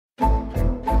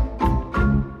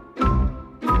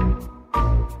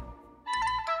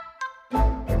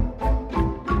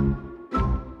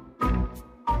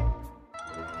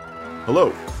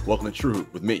Hello, welcome to True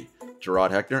Hoop with me,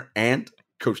 Gerard Heckner, and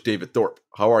Coach David Thorpe.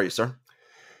 How are you, sir?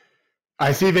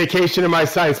 I see vacation in my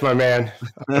sights, my man.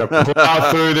 I'm going to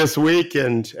plow through this week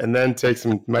and then take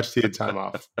some much-needed time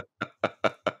off.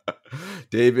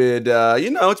 David,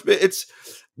 it's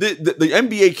the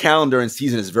NBA calendar and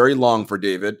season is very long for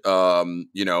David.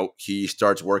 He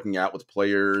starts working out with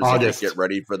players to get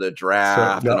ready for the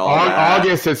draft and all that.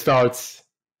 August it starts.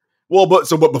 Well,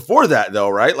 but before that though,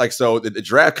 right? Like, so the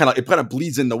draft kind of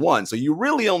bleeds into one. So you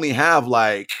really only have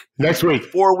like next week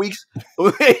 4 weeks.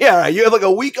 Yeah, you have like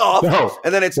a week off,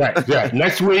 and then it's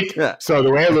next week. Yeah. So the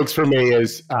way it looks for me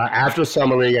is after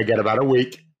summer league, I get about a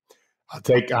week. I'll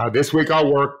take this week.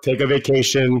 I'll work, take a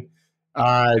vacation.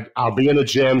 I'll be in the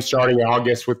gym starting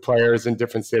August with players in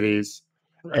different cities,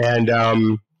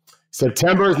 and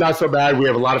September is not so bad. We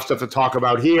have a lot of stuff to talk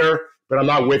about here, but I'm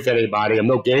not with anybody. I have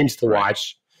no games to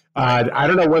watch. I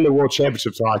don't know when the World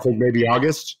Championships are. I think maybe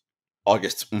August.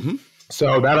 Mm-hmm.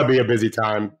 So that'll be a busy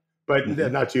time, but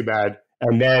not too bad.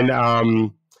 And then I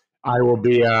will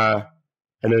be, and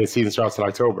then the season starts in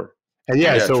October. And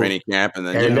so training camp, and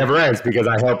then it never ends because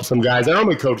I help some guys. I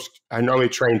normally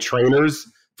train trainers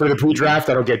for the pre-draft.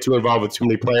 I don't get too involved with too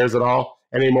many players at all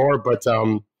anymore. But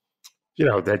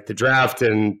the draft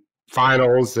and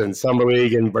finals and summer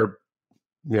league and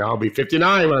I'll be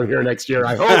 59 when I'm here next year.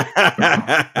 I hope.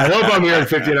 I hope I'm here at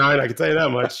 59. I can tell you that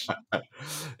much.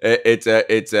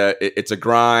 It's a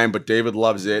grind, but David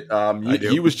loves it.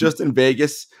 He was just in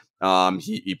Vegas.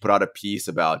 He put out a piece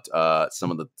about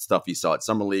some of the stuff he saw at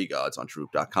Summer League. It's on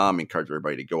TrueHoop.com. Encourage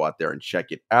everybody to go out there and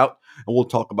check it out, and we'll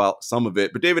talk about some of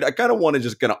it. But David, I kind of want to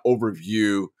just kind of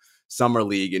overview Summer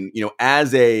League, and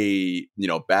as a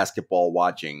basketball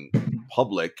watching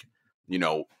public,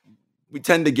 we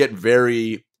tend to get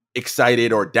very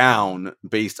excited or down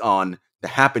based on the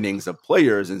happenings of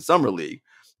players in Summer League.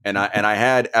 And I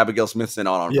had Abigail Smithson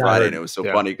on Friday, and it was so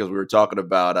funny because we were talking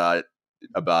about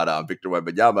Victor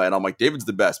Wembanyama, and I'm like, David's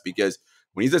the best because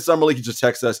when he's at Summer League, he just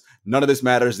texts us, none of this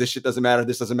matters, this shit doesn't matter,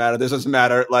 this doesn't matter, this doesn't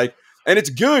matter. Like, and it's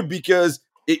good because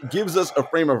it gives us a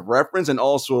frame of reference and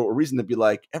also a reason to be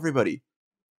like, everybody,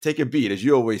 take a beat, as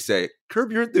you always say,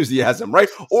 curb your enthusiasm, right?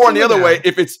 Or on the other way,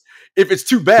 if it's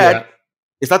too bad,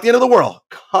 it's not the end of the world.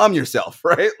 Calm yourself,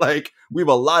 right? Like, we have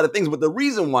a lot of things, but the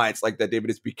reason why it's like that, David,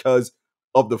 is because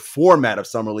of the format of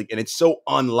Summer League, and it's so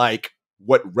unlike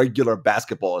what regular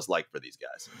basketball is like for these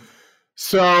guys.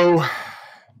 So,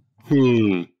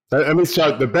 let me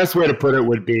start. The best way to put it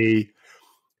would be,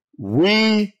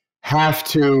 we have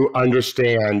to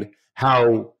understand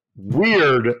how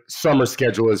weird summer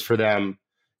schedule is for them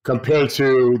compared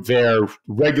to their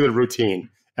regular routine.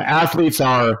 Athletes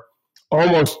are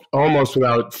almost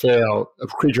without fail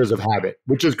creatures of habit,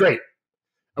 which is great.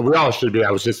 We all should be.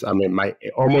 My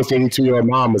almost 82-year-old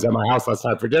mom was at my house last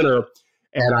night for dinner,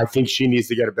 and I think she needs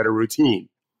to get a better routine.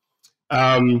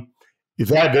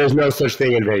 There's no such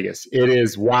thing in Vegas. It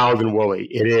is wild and woolly.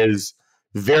 It is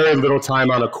very little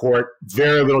time on a court,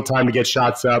 very little time to get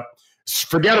shots up.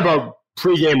 Forget about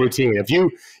pregame routine.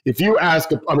 If you ask,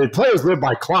 players live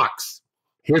by clocks.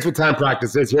 Here's what time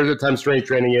practice is. Here's what time strength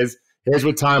training is. Here's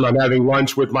what time I'm having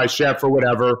lunch with my chef or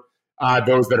whatever,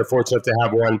 those that are fortunate to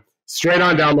have one, straight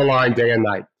on down the line, day and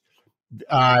night.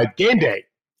 Game day,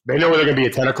 they know where they're going to be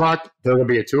at 10 o'clock. They're going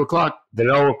to be at 2 o'clock. They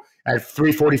know at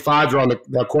 3:45 they're on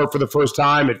the court for the first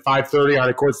time, at 5:30 on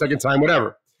the court second time,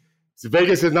 whatever. So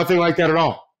Vegas is nothing like that at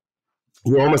all.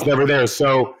 You're almost never there.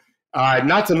 So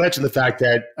not to mention the fact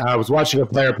that I was watching a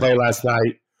player play last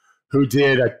night who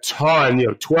did a ton,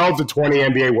 12 to 20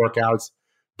 NBA workouts,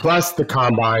 plus the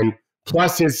combine,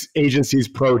 plus his agency's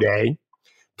pro day,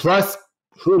 plus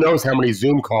who knows how many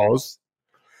Zoom calls.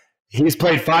 He's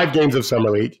played 5 games of Summer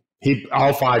League.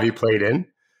 All 5 he played in.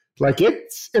 Like,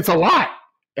 it's a lot.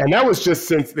 And that was just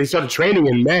since they started training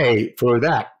in May for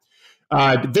that.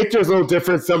 Victor's a little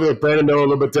different. Some of the Brandon Miller a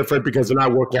little bit different because they're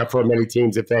not working out for many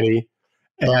teams, if any.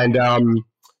 And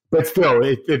but still,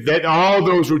 all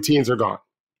those routines are gone.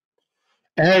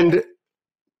 And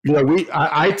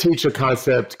I teach a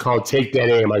concept called take that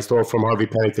aim. I stole from Harvey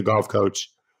Penick, the golf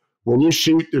coach. When you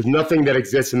shoot, there's nothing that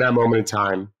exists in that moment in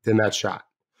time than that shot.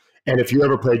 And if you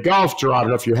ever played golf, Gerard, I don't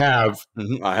know if you have.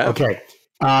 I have. Okay.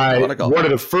 One of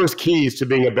the first keys to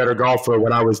being a better golfer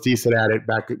when I was decent at it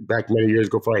back many years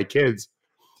ago before I had kids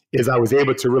is I was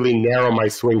able to really narrow my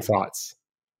swing thoughts,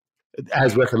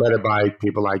 as recommended by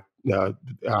people like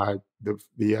Harvey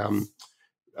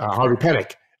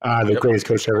Penick, the greatest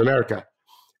coach ever in America.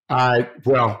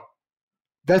 Well,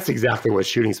 that's exactly what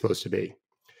shooting's supposed to be.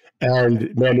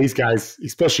 And man, these guys,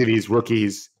 especially these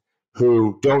rookies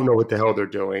who don't know what the hell they're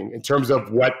doing in terms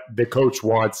of what the coach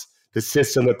wants, the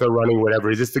system that they're running, whatever.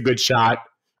 Is this a good shot?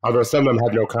 Although some of them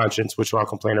have no conscience, which I'll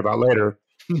complain about later.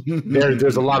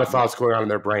 There's a lot of thoughts going on in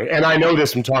their brain. And I know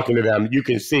this from talking to them. You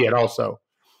can see it also.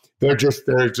 There's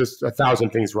just 1,000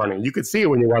 things running. You can see it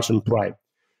when you watch them play.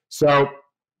 So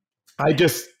I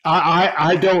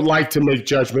don't like to make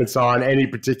judgments on any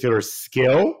particular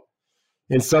skill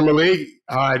in summer league.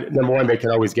 Number one, they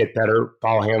can always get better,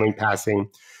 ball handling, passing.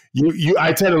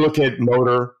 I tend to look at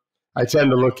motor. I tend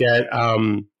to look at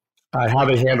how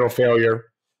they handle failure.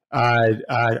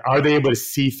 Are they able to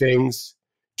see things?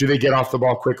 Do they get off the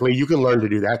ball quickly? You can learn to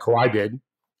do that. Kawhi did,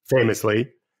 famously.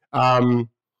 And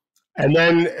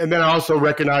then I also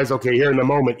recognize, okay, here in the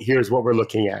moment, here's what we're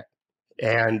looking at.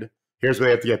 And here's what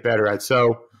they have to get better at.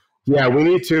 So, yeah, we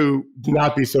need to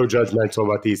not be so judgmental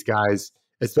about these guys,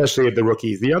 especially at the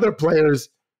rookies. The other players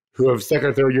who have second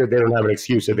or third year, they don't have an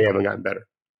excuse if they haven't gotten better.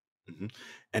 Mm-hmm.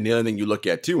 And the other thing you look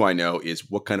at, too, I know, is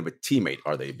what kind of a teammate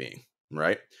are they being,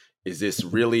 right? Is this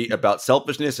really about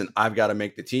selfishness and I've got to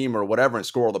make the team or whatever and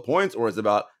score all the points, or is it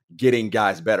about getting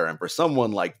guys better? And for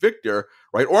someone like Victor,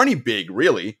 right, or any big,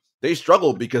 really, they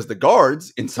struggle because the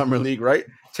guards in Summer League, right,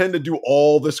 tend to do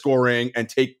all the scoring and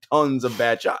take tons of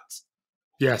bad shots.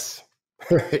 Yes.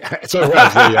 So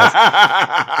yes.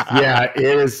 Yeah, it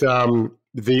is.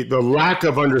 The lack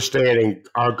of understanding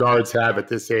our guards have at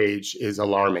this age is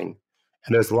alarming,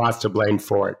 and there's lots to blame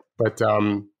for it. But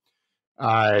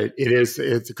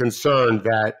it's a concern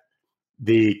that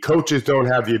the coaches don't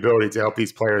have the ability to help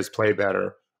these players play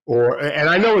better. And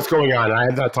I know what's going on. I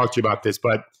have not talked to you about this,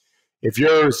 but if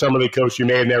you're a summer league coach, you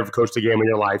may have never coached a game in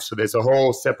your life. So there's a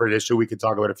whole separate issue we can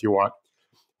talk about if you want.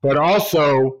 But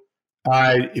also,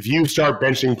 if you start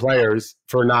benching players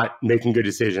for not making good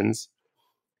decisions,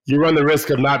 you run the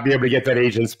risk of not being able to get that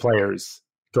agent's players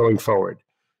going forward.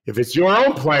 If it's your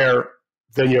own player,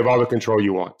 then you have all the control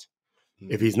you want.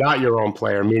 If he's not your own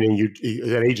player, meaning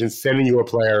an agent's sending you a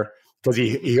player because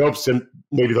he hopes that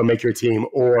maybe they'll make your team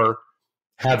or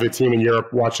have a team in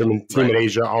Europe, watch them in team in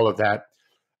Asia, all of that.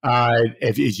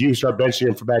 If you start benching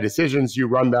them for bad decisions, you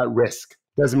run that risk.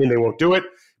 Doesn't mean they won't do it.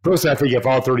 Personally, I think if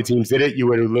all 30 teams did it, you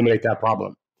would eliminate that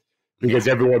problem because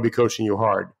everyone would be coaching you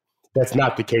hard. That's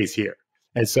not the case here.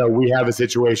 And so we have a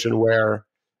situation where,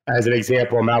 as an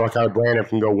example, Malachi Branham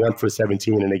can go 1 for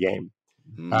 17 in a game.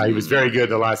 He was very good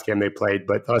the last game they played,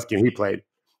 but the last game he played.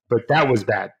 But that was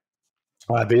bad.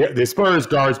 The Spurs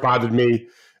guards bothered me.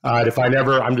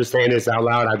 I'm just saying this out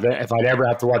loud, if I never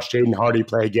have to watch Jaden Hardy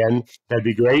play again, that'd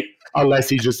be great, unless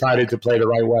he decided to play the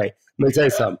right way. Let me tell you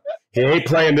something. He ain't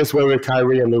playing this way with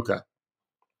Kyrie and Luka.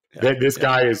 This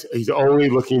guy he's only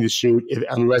looking to shoot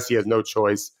unless he has no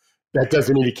choice. That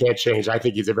doesn't mean he can't change. I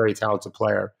think he's a very talented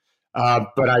player.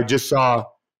 But I just saw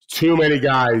too many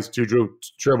guys to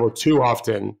dribble too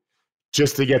often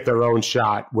just to get their own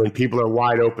shot when people are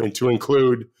wide open, to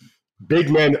include big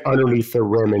men underneath the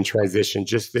rim in transition.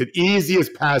 Just the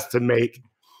easiest pass to make,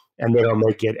 and they don't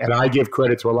make it. And I give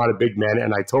credit to a lot of big men,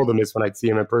 and I told them this when I'd see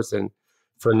him in person,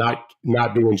 for not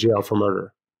being in jail for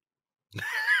murder.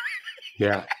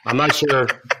 Yeah, I'm not sure.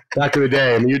 Back in the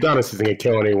day, I mean, Udonis isn't going to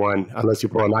kill anyone unless you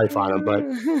pull a knife on him, but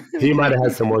he might have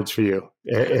had some words for you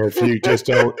if you just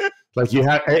don't. Like you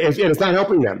have, and it's not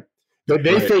helping them.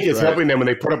 They think it's helping them when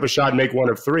they put up a shot and make 1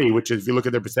 of 3, which is, if you look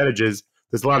at their percentages,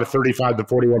 there's a lot of 35 to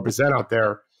 41% out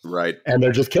there. Right. And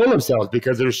they're just killing themselves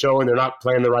because they're showing they're not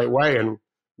playing the right way. And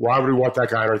why would we want that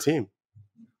guy on our team?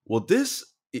 Well,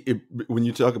 when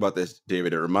you talk about this,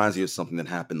 David, it reminds me of something that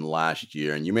happened last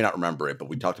year, and you may not remember it, but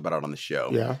we talked about it on the show.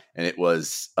 Yeah. And it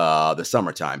was the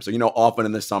summertime. So, often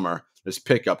in the summer, there's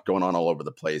pickup going on all over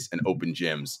the place and open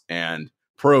gyms, and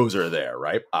pros are there,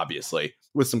 right? Obviously,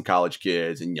 with some college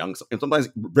kids and and sometimes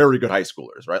very good high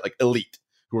schoolers, right? Like elite,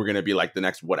 who are going to be like the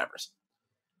next whatevers.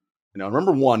 I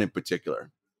remember one in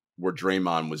particular where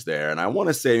Draymond was there, and I want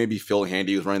to say maybe Phil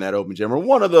Handy was running that open gym, or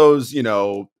one of those,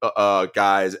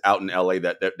 guys out in LA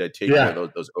that take care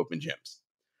of those open gyms.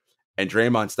 And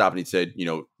Draymond stopped and he said,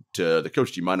 to the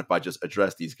coach, "Do you mind if I just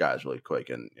address these guys really quick?"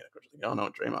 And coach was like, "Oh no,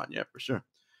 Draymond, yeah, for sure."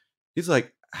 He's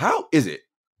like, "How is it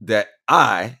that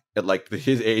I, at like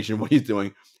his age and what he's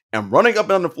doing, am running up and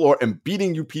down the floor and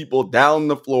beating you people down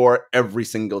the floor every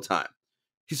single time?"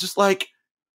 He's just like,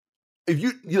 if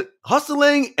you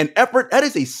hustling and effort, that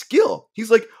is a skill.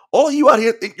 He's like, all you out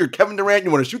here think you're Kevin Durant,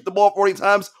 you want to shoot the ball 40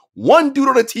 times. One dude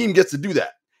on a team gets to do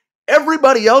that.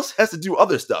 Everybody else has to do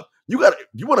other stuff. You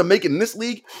want to make it in this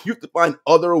league, you have to find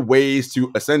other ways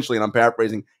to essentially, and I'm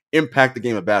paraphrasing, impact the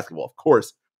game of basketball. Of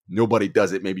course, nobody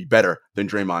does it maybe better than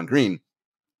Draymond Green.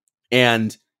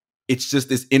 And it's just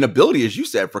this inability, as you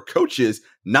said, for coaches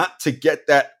not to get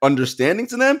that understanding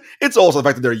to them. It's also the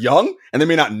fact that they're young and they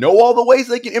may not know all the ways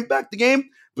they can impact the game,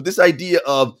 But this idea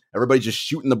of everybody just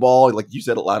shooting the ball, like you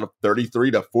said, a lot of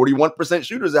 33 to 41%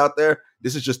 shooters out there.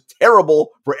 This is just terrible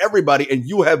for everybody. And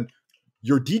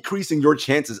you're decreasing your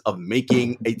chances of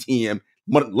making a team,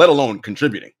 let alone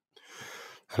contributing.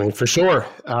 I mean, for sure.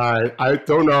 I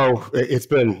don't know. It's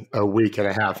been a week and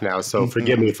a half now, so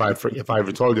forgive me if I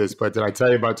ever told you this. But did I tell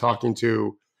you about talking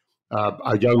to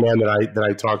a young man that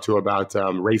I talked to about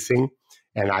racing?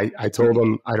 And I told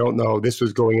him, I don't know. This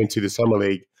was going into the summer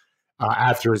league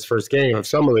after his first game of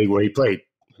summer league where he played.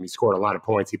 He scored a lot of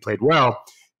points. He played well,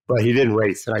 but he didn't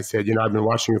race. And I said, I've been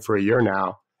watching you for a year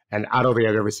now, and I don't think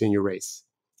I've ever seen you race.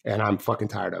 And I'm fucking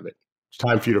tired of it. It's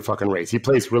time for you to fucking race. He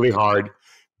plays really hard.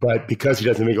 But because he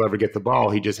doesn't think he'll ever get the ball,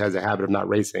 he just has a habit of not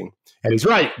racing. And he's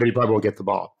right, but he probably won't get the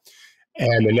ball.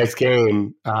 And the next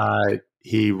game,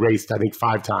 he raced, I think,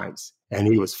 5 times. And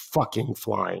he was fucking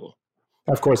flying.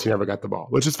 Of course, he never got the ball,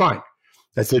 which is fine.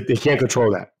 I said, they can't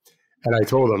control that. And I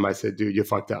told him, I said, dude, you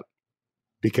fucked up.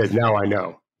 Because now I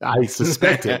know. I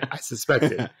suspected.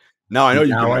 Now I know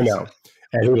you. Now I know.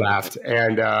 And he laughed.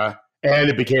 And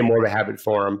it became more of a habit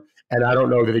for him. And I don't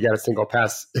know that he got a single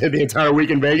pass the entire week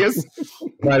in Vegas,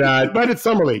 but it's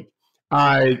summer league.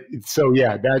 So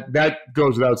yeah, that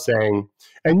goes without saying.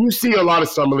 And you see a lot of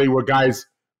summer league where guys,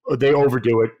 they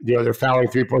overdo it. They're fouling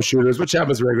 3-point shooters, which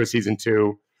happens in regular season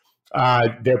too.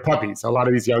 They're puppies. A lot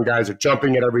of these young guys are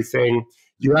jumping at everything.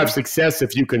 You have success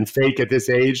if you can fake at this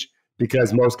age,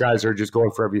 because most guys are just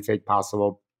going for every fake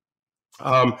possible.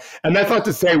 And that's not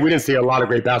to say we didn't see a lot of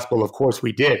great basketball. Of course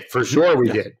we did. For sure we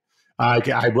did.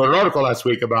 I wrote an article last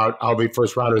week about all the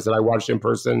first rounders that I watched in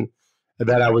person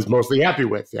that I was mostly happy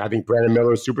with. I think Brandon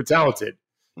Miller is super talented.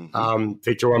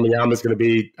 Victor Wembanyama is going to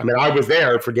be, I was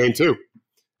there for game 2.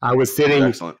 I was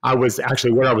sitting, I was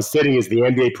actually where I was sitting is the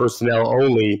NBA personnel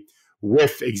only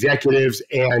with executives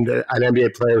and an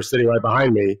NBA player sitting right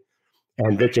behind me.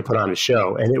 And Victor put on a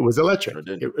show, and it was electric.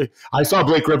 I saw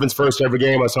Blake Griffin's first ever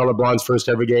game. I saw LeBron's first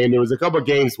ever game. There was a couple of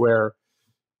games where,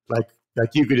 like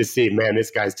you could just see, man,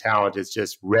 this guy's talent is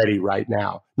just ready right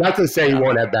now. Not to say he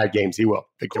won't have bad games. He will.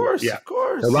 Of course.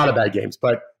 A lot of bad games,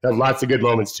 but there are lots of good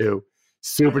moments too.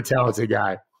 Super talented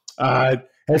guy.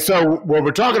 And so what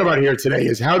we're talking about here today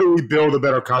is how do we build a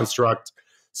better construct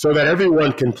so that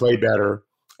everyone can play better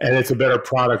and it's a better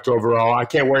product overall. I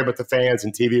can't worry about the fans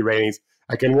and TV ratings.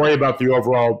 I can worry about the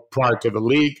overall product of the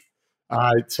league.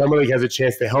 Summer League has a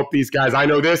chance to help these guys. I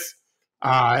know this.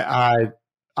 I'm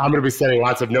going to be sending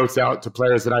lots of notes out to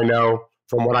players that I know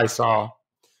from what I saw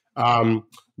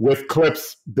with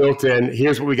clips built in.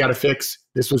 Here's what we got to fix.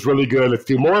 This was really good. Let's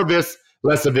do more of this,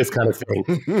 less of this kind of thing.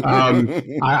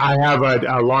 I have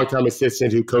a longtime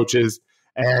assistant who coaches,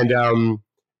 and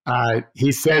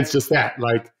he sends just that,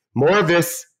 like more of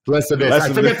this, less of this.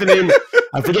 I forget the name.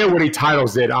 I forget what he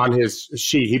titles it on his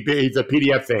sheet. It's a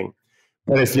PDF thing.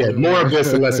 But it's, more of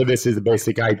this and less of this is the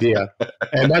basic idea.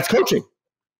 And that's coaching.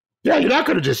 Yeah, you're not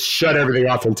going to just shut everything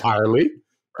off entirely,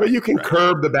 but you can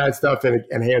curb the bad stuff and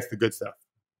enhance the good stuff.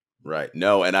 Right.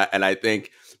 No, and I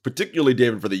think particularly,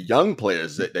 David, for the young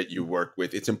players that you work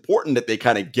with, it's important that they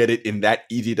kind of get it in that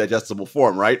easy, digestible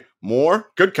form, right?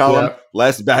 More good column,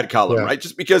 less bad column, right?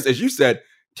 Just because, as you said,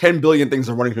 10 billion things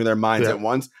are running through their minds at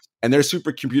once, and their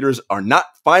supercomputers are not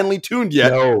finely tuned yet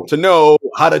to know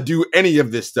how to do any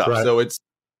of this stuff. Right. So it's,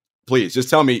 please, just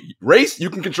tell me, race,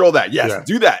 you can control that. Yes,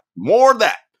 do that. More of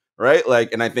that. Right?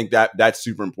 Like, and I think that's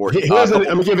super important.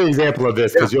 Let me give you an example of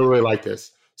this because you'll really like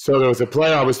this. So there was a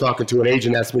player I was talking to, an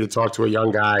agent asked me to talk to a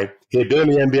young guy. He had been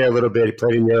in the NBA a little bit. He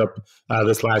played in Europe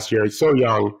this last year. He's so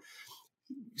young,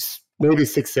 maybe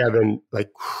 6'7",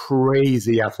 like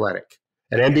crazy athletic.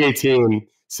 An NBA team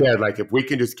said, like, if we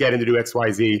can just get him to do X,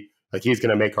 Y, Z, like he's going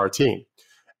to make our team.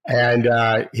 And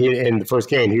he in the first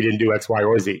game, he didn't do X, Y,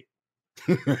 or Z.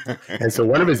 And so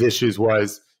one of his issues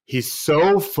was he's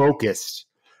so focused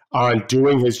on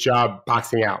doing his job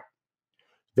boxing out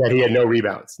that he had no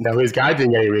rebounds. Now, his guy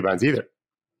didn't get any rebounds either,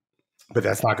 but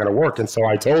that's not going to work. And so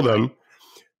I told him,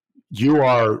 you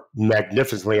are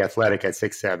magnificently athletic at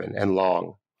 6'7" and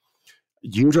long.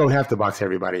 You don't have to box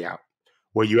everybody out.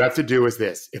 What you have to do is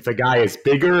this. If a guy is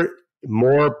bigger,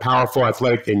 more powerful,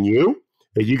 athletic than you,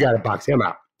 then you got to box him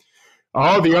out.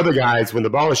 All the other guys, when the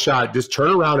ball is shot, just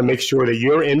turn around and make sure that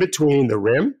you're in between the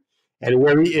rim and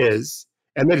where he is,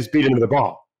 and then just beat him to the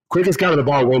ball. Quickest guy to the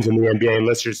ball wins in the NBA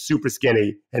unless you're super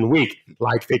skinny and weak,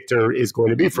 like Victor is going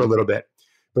to be for a little bit.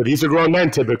 But these are grown men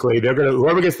typically.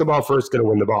 Whoever gets the ball first is going to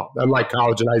win the ball. Unlike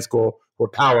college and high school where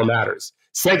power matters.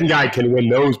 Second guy can win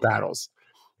those battles.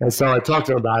 And so I talked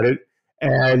to him about it,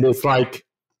 and it's like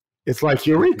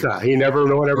eureka.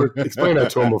 No one ever explained that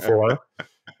to him before.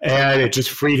 And it just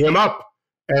freed him up.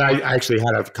 And I actually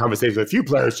had a conversation with a few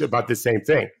players about the same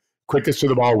thing. Quickest to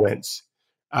the ball wins.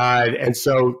 And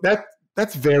so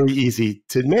that's very easy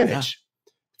to manage.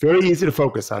 Very easy to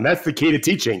focus on. That's the key to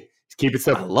teaching. Keep it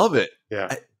simple. I love it.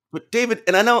 Yeah. But David,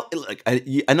 and I know, like,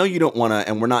 I know you don't want to,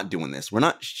 and we're not doing this. We're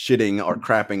not shitting or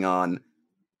crapping on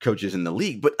coaches in the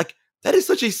league, but like that is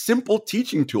such a simple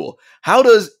teaching tool. How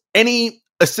does any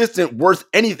assistant worth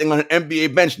anything on an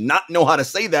NBA bench not know how to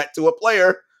say that to a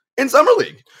player in summer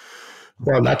league?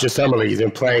 Well, not just summer league. He's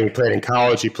been playing. He played in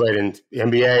college. He played in the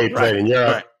NBA. He played in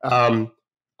Europe. Right.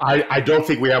 I don't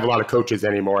think we have a lot of coaches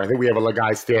anymore. I think we have a lot of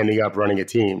guys standing up running a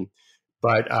team,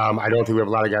 but I don't think we have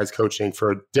a lot of guys coaching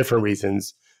for different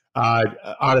reasons.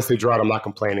 Honestly, Gerard, I'm not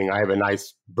complaining. I have a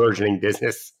nice burgeoning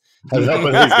business. I'm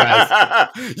helping these guys.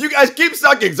 You guys keep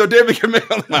sucking, so David can make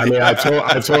a living. I mean,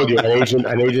 I've told you, an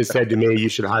agent said to me, you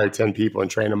should hire 10 people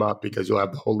and train them up because you'll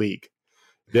have the whole league.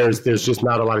 There's just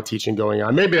not a lot of teaching going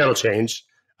on. Maybe that'll change.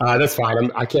 That's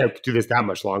fine. I can't do this that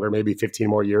much longer. Maybe 15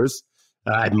 more years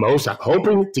at most. I'm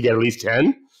hoping to get at least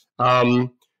 10.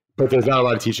 But there's not a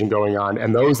lot of teaching going on.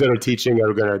 And those that are teaching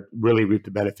are going to really reap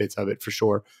the benefits of it for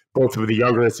sure. Both of the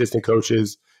younger assistant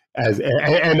coaches, and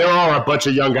there are a bunch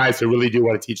of young guys who really do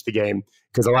want to teach the game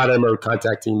because a lot of them are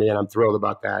contacting me, and I'm thrilled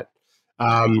about that.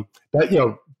 But,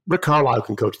 Rick Carlisle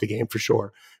can coach the game for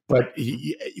sure. But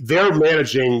they're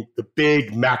managing the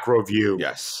big macro view.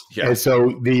 Yes. And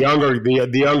so the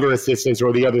younger assistants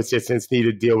or the other assistants need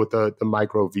to deal with the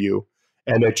micro view,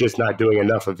 and they're just not doing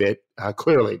enough of it.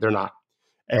 Clearly, they're not.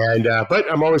 And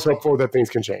but I'm always hopeful that things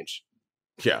can change.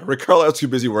 Yeah, Rick Carlisle's too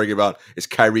busy worrying about is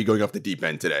Kyrie going off the deep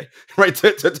end today, right?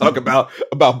 To talk about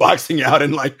boxing out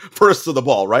and like first to the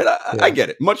ball, right? I get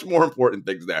it. Much more important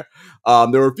things there.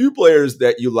 There were a few players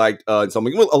that you liked in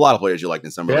something. Well, a lot of players you liked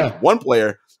in summer league. One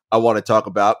player I want to talk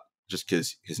about just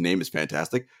because his name is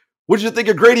fantastic. What did you think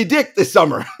of Grady Dick this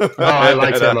summer? I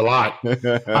liked him a lot.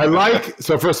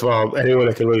 So first of all, anyone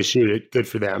that can really shoot it, good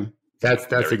for them. That's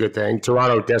a good thing.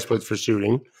 Toronto desperate for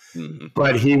shooting. Mm-hmm.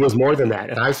 But he was more than that.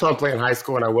 And I saw him play in high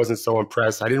school, and I wasn't so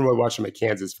impressed. I didn't really watch him at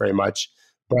Kansas very much.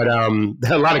 But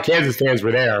a lot of Kansas fans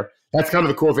were there. That's kind of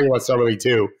the cool thing about Summer League,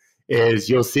 too, is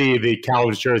you'll see the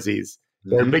college jerseys.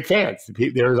 They're big fans.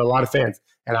 There's a lot of fans.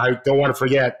 And I don't want to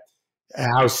forget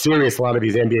how serious a lot of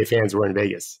these NBA fans were in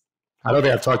Vegas. I don't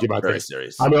think I've talked to you about this.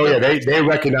 Serious. I mean, they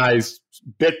recognize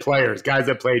bit players, guys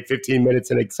that played 15 minutes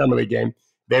in a Summer League game.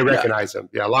 They recognize them.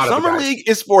 Yeah, a lot of Summer League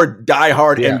is for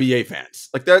diehard NBA fans.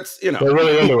 Like that's, they're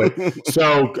really into it.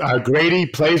 So Grady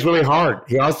plays really hard.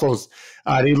 He also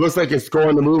he looks like he's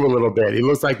scoring the move a little bit. He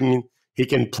looks like he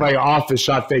can play off the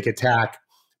shot fake attack.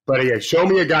 But again, show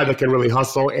me a guy that can really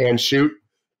hustle and shoot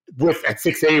at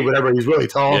 6'8", whatever. He's really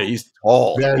tall. Yeah, he's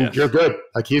tall. Then you're good.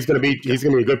 Like he's gonna be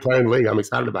a good player in the league. I'm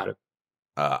excited about it.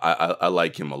 I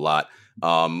like him a lot.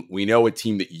 We know a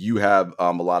team that you have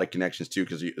a lot of connections to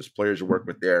because as players you work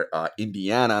with there,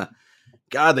 Indiana.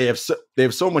 God, they have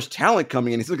so much talent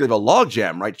coming in. It's like they have a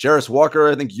logjam, right? Jarris Walker,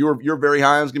 I think you're very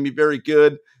high on. Is going to be very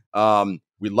good.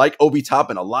 We like Obi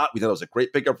Toppin a lot. We thought it was a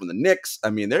great pickup from the Knicks. I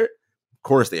mean, of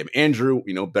course, they have Andrew.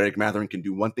 Benedict Mathurin can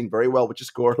do one thing very well, which is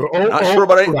score. Not sure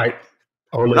about anything. Right.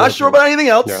 Not sure about anything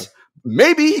else. Yeah.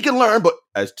 Maybe he can learn, but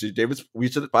as to David, we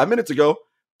said it 5 minutes ago.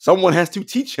 Someone has to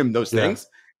teach him those things,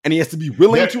 and he has to be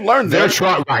willing to learn them.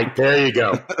 Right, there you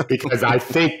go. Because I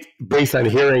think, based on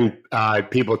hearing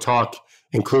people talk,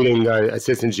 including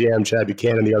assistant GM Chad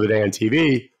Buchanan the other day on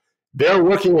TV, they're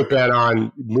working with Ben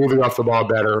on moving off the ball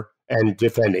better and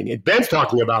defending. And Ben's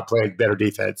talking about playing better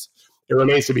defense. It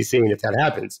remains to be seen if that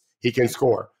happens. He can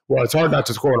score. Well, it's hard not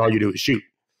to score, and all you do is shoot.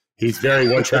 He's very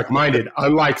one-track minded.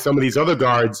 Unlike some of these other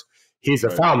guards, he's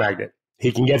a foul magnet.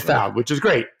 He can get fouled, which is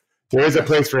great. There is a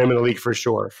place for him in the league for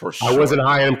sure. I wasn't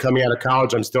high on him coming out of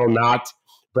college. I'm still not,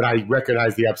 but I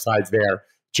recognize the upsides there.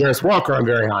 Jarris Walker, I'm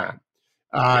very high on.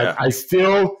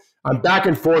 I'm back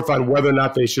and forth on whether or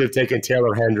not they should have taken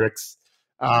Taylor Hendricks,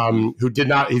 who did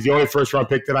not. He's the only first-round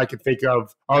pick that I could think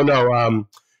of. Oh, no,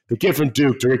 the kid from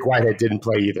Duke, Tariq Whitehead, didn't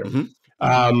play either.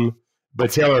 Mm-hmm.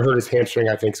 But Taylor hurt his hamstring,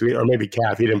 I think, or maybe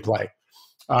calf. He didn't play.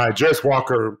 Jarris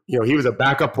Walker, he was a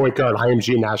backup point guard,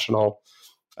 IMG National.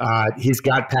 He's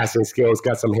got passing skills,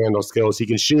 got some handle skills. He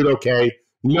can shoot okay.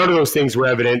 None of those things were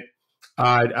evident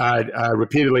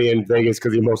repeatedly in Vegas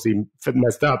because he mostly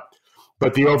messed up.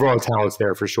 But the overall talent's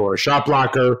there for sure. Shot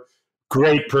blocker,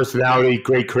 great personality,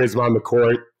 great charisma on the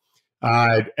court.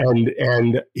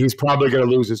 And he's probably going to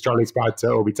lose his starting spot to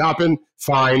Obi Toppin.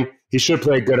 Fine. He should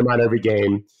play a good amount every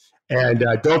game. And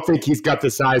don't think he's got the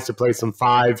size to play some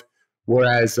five,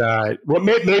 whereas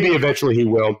maybe eventually he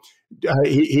will.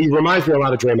 He reminds me a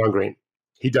lot of Draymond Green.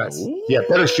 He does. Ooh. Yeah,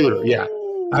 better shooter. Yeah,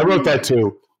 I wrote that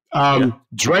too.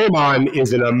 Draymond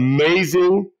is an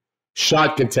amazing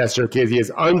shot contester because he has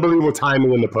unbelievable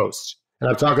timing in the post. And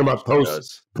I'm talking about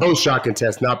post shot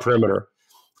contest, not perimeter.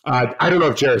 I don't know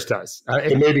if Jarris does.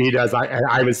 And maybe he does. I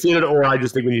haven't seen it, or I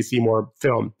just think we need to see more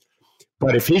film.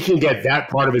 But if he can get that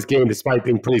part of his game, despite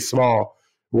being pretty small,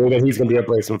 well, then he's going to be able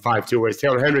to play some 5'2", whereas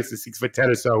Taylor Hendricks is 6'10"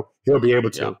 or so. He'll be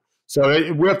able to. Yeah.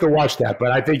 So we have to watch that.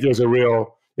 But I think there's a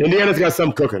real – Indiana's got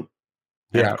some cooking.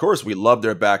 And of course, we love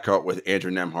their backcourt with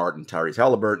Andrew Nembhard and Tyrese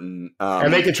Halliburton.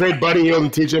 And they can trade Buddy Hield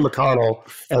and TJ McConnell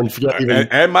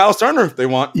and Miles Turner if they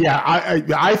want. Yeah,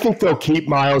 I think they'll keep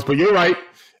Miles, but you're right.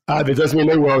 That doesn't mean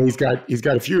they will. He's got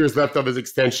a few years left of his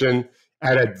extension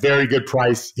at a very good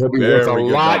price. He'll be worth a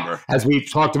lot, number. As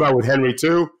we've talked about with Henry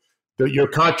too. Your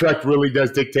contract really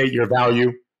does dictate your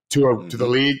value to the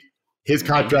league. His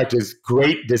contract is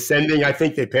great, descending. I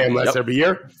think they pay him less every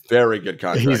year. Very good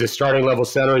contract. He's a starting level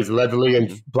center. He's led the league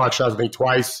in block shots, I think,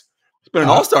 twice. He's been an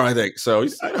all-star, I think. So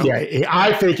yeah,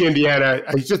 I think Indiana.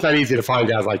 It's just not easy to find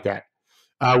guys like that,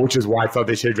 which is why I thought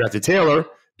they should have drafted Taylor,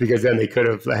 because then they could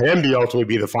have had him ultimately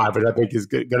be the 5, which I think is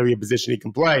going to be a position he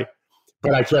can play.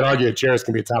 But I can't argue that Jarris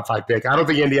can be a top 5 pick. I don't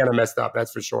think Indiana messed up.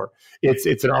 That's for sure.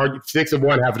 It's an argument, 6 of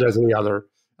one, half a dozen of the other.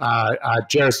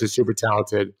 Jarris is super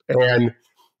talented, and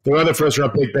the other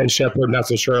first-round pick, Ben Shepherd, not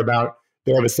so sure about.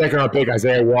 They have a second-round pick,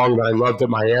 Isaiah Wong, that I loved at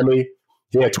Miami.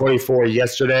 He had 24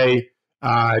 yesterday.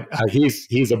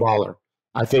 He's a baller.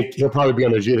 I think he'll probably be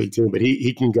on the G League team, but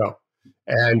he can go.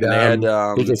 And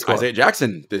he can score. Isaiah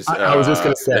Jackson. I was just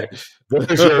going to say,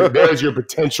 there's your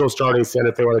potential starting center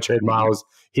if they want to trade Miles.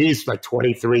 He's like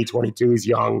 23, 22. He's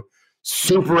young,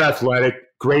 super athletic,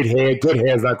 great hand, good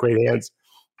hands, not great hands.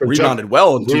 Rebounded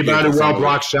well.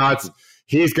 Block shots.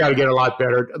 He's got to get a lot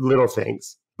better, little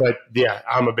things. But, yeah,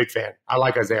 I'm a big fan. I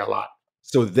like Isaiah a lot.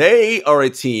 So they are a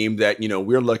team that,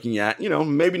 we're looking at,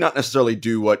 maybe not necessarily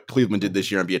do what Cleveland did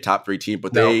this year and be a top 3 tean,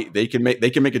 but they can make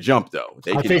a jump, though.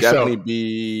 They can definitely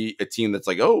be a team that's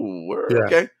like, we're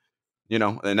okay.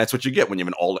 And that's what you get when you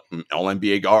have an all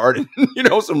NBA guard and,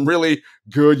 some really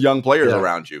good young players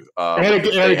around you. And a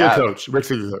good coach.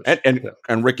 Rick's a good coach.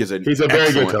 And Rick is he's a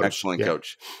very good coach. Excellent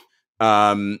coach.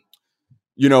 One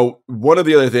of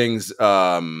the other things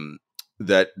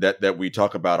that we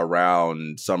talk about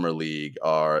around Summer League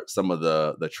are some of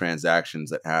the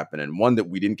transactions that happen. And one that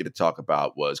we didn't get to talk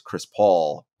about was Chris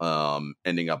Paul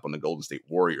ending up on the Golden State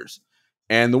Warriors.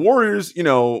 And the Warriors, we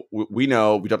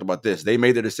talked about this. They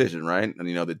made their decision, right? And,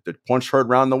 the punch heard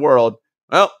around the world.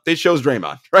 Well, they chose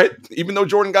Draymond, right? Even though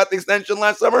Jordan got the extension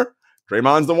last summer,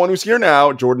 Draymond's the one who's here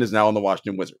now. Jordan is now on the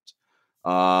Washington Wizards.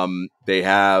 They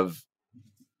have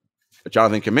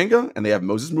Jonathan Kuminga, and they have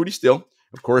Moses Moody still.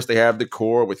 Of course, they have the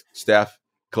core with Steph,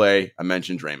 Clay. I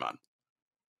mentioned Draymond.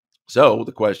 So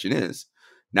the question is,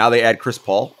 now they add Chris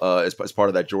Paul as part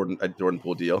of that Jordan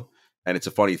Poole deal. And it's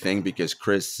a funny thing because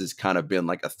Chris has kind of been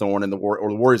like a thorn in the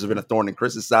Warriors have been a thorn in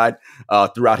Chris's side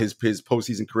throughout his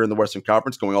postseason career in the Western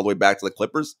Conference, going all the way back to the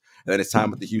Clippers. And then his time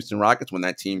with the Houston Rockets when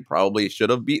that team probably should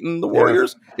have beaten the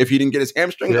Warriors if he didn't get his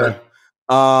hamstring hurt.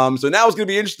 So now it's going to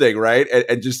be interesting, right?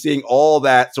 And just seeing all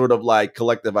that sort of like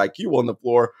collective IQ on the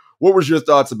floor. What was your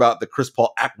thoughts about the Chris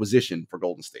Paul acquisition for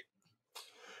Golden State?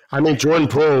 I mean, Jordan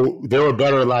Poole, they were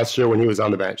better last year when he was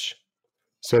on the bench.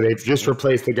 So they've just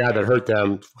replaced the guy that hurt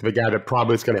them with the guy that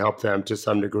probably is going to help them to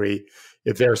some degree.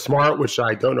 If they're smart, which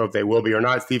I don't know if they will be or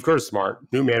not, Steve Kerr's smart.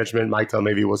 New management, Mike Tell,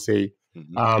 maybe we'll see.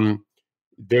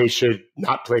 They should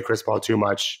not play Chris Paul too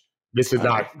much. This is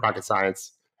not rocket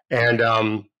science. And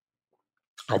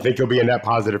I think he'll be a net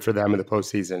positive for them in the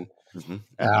postseason.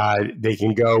 They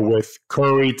can go with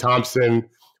Curry, Thompson,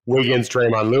 Wiggins,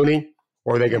 Draymond, Looney,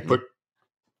 or they can put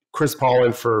Chris Paul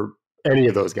in for any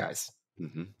of those guys.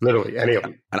 Literally, any of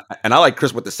them. And I like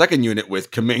Chris with the second unit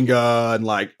with Kuminga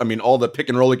and all the pick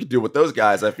and roll he could do with those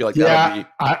guys. I feel like that would be.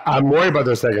 I'm worried about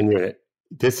their second unit.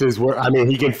 This is where,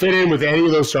 he can fit in with any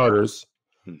of those starters.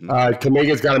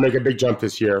 Kuminga's got to make a big jump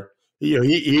this year.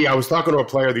 I was talking to a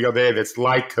player the other day that's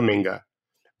like Kuminga.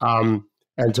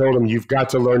 And told him, you've got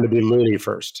to learn to be Looney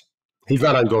first. He's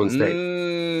not on Golden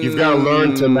State. You've got to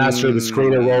learn to master the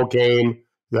screen and roll game,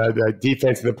 the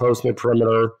defense in the post and the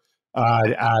perimeter,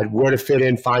 where to fit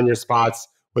in, find your spots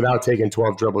without taking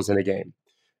 12 dribbles in a game.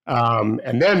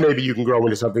 And then maybe you can grow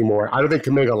into something more. I don't think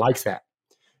Kuminga likes that.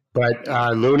 But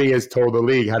Looney has told the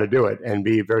league how to do it and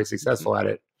be very successful at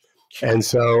it. And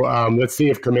so let's see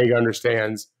if Kuminga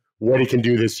understands what he can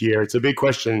do this year. It's a big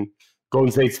question.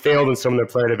 Golden State's failed in some of their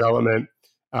player development.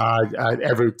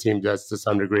 Every team does to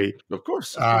some degree. Of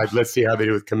course. Let's see how they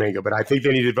do with Kuminga. But I think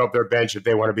they need to develop their bench if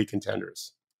they want to be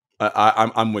contenders.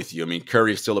 I'm with you.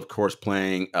 Curry is still, of course,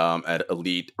 playing at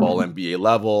elite All NBA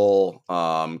level.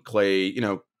 Clay,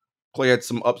 Clay had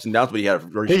some ups and downs, but he had a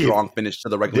very strong finish to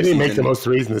the regular season. Did he make the most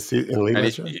threes in the league? And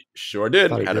he sure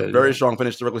did. Had a very strong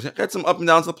finish to the regular season. Had some up and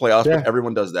downs in the playoffs, but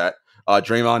everyone does that.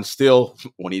 Draymond still,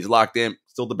 when he's locked in,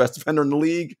 still the best defender in the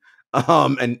league.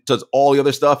 And does all the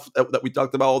other stuff that we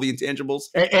talked about, all the intangibles.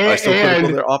 Still critical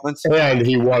of their offense. And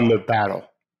he won the battle.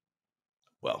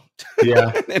 Well,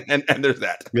 yeah. and there's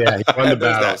that. Yeah, he won the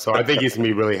battle. So I think he's going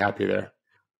to be really happy there.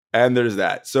 And there's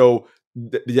that. So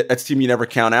that's a team you never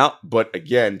count out. But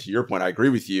again, to your point, I agree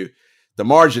with you. The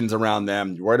margins around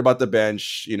them, you're worried about the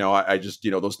bench. I just,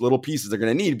 those little pieces they're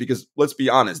going to need because let's be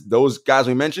honest, those guys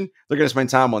we mentioned, they're going to spend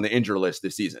time on the injury list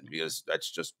this season because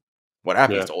that's just what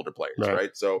happens to older players,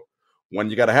 right? So when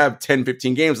you got to have 10,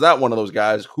 15 games without one of those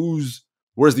guys,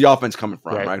 where's the offense coming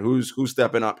from, right? Who's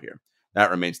stepping up here?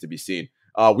 That remains to be seen.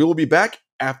 We will be back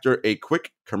after a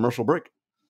quick commercial break.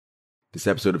 This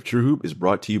episode of True Hoop is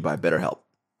brought to you by BetterHelp.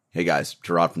 Hey guys,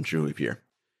 Gerard from True Hoop here.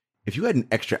 If you had an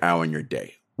extra hour in your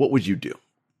day, what would you do?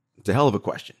 It's a hell of a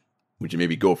question. Would you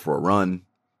maybe go for a run,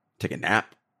 take a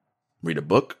nap, read a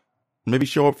book, or maybe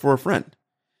show up for a friend?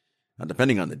 Now,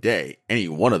 depending on the day, any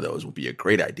one of those would be a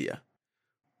great idea.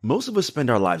 Most of us spend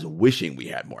our lives wishing we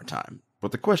had more time,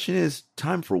 but the question is,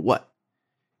 time for what?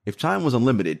 If time was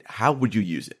unlimited, how would you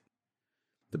use it?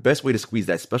 The best way to squeeze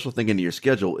that special thing into your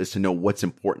schedule is to know what's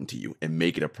important to you and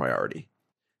make it a priority.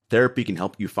 Therapy can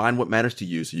help you find what matters to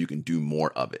you so you can do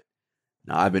more of it.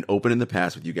 Now, I've been open in the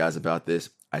past with you guys about this.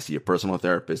 I see a personal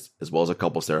therapist as well as a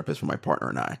couples therapist for my partner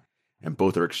and I, and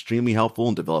both are extremely helpful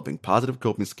in developing positive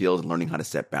coping skills and learning how to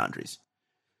set boundaries.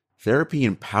 Therapy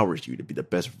empowers you to be the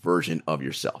best version of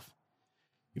yourself.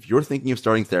 If you're thinking of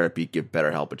starting therapy, give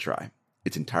BetterHelp a try.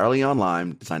 It's entirely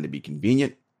online, designed to be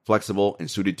convenient, flexible,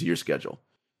 and suited to your schedule.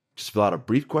 Just fill out a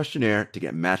brief questionnaire to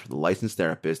get matched with a licensed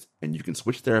therapist, and you can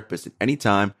switch therapists at any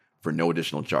time for no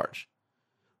additional charge.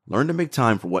 Learn to make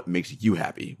time for what makes you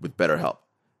happy with BetterHelp.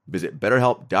 Visit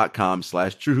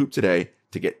BetterHelp.com/TrueHoop today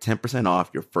to get 10% off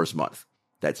your first month.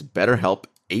 That's BetterHelp,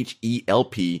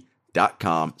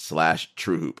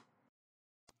 HELP.com/TrueHoop.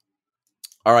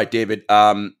 All right, David.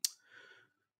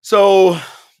 So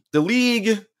the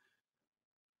league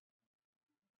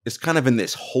is kind of in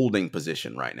this holding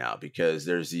position right now because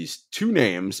there's these two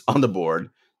names on the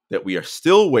board that we are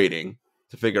still waiting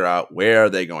to figure out where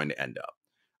they're going to end up.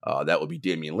 That would be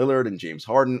Damian Lillard and James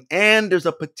Harden. And there's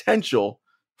a potential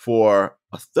for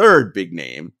a third big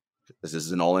name. This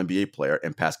is an all-NBA player,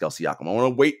 and Pascal Siakam. I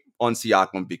want to wait on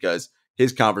Siakam because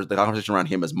the conversation around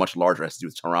him is much larger. It has to do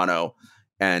with Toronto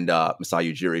and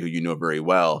Masai Ujiri, who you know very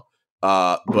well.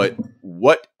 But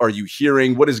what are you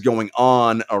hearing? What is going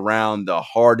on around the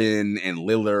Harden and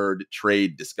Lillard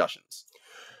trade discussions?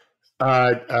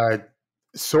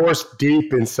 Source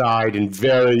deep inside and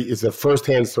is a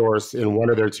firsthand source in one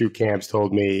of their two camps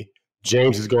told me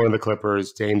James is going to the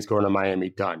Clippers, James going to Miami.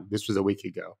 Done. This was a week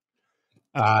ago.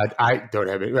 I don't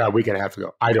have it. A week and a half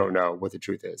ago. I don't know what the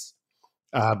truth is.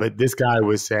 But this guy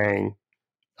was saying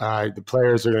the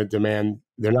players are going to demand,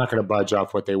 they're not going to budge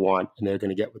off what they want, and they're going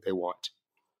to get what they want.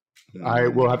 I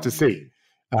will have to see.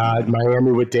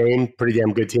 Miami with Dame, pretty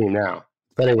damn good team now,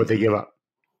 depending on what they give up.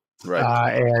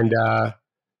 Right. And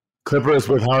Clippers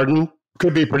with Harden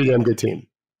could be a pretty damn good team.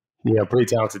 Pretty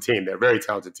talented team. They're a very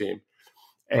talented team.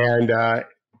 And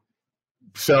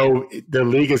so the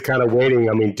league is kind of waiting.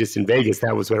 I mean, just in Vegas,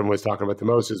 that was what everyone was talking about the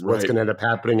most is what's going to end up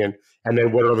happening and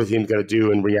then what are other teams going to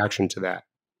do in reaction to that.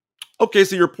 Okay,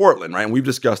 so you're Portland, right? And we've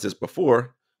discussed this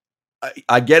before.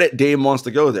 I get it. Dame wants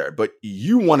to go there, but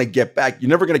you want to get back. You're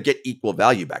never going to get equal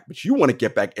value back, but you want to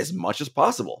get back as much as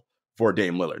possible for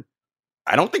Dame Lillard.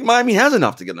 I don't think Miami has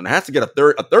enough to get them. It has to get a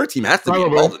third team has to be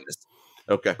involved in this.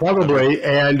 Okay. Probably.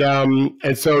 Okay.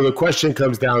 And so the question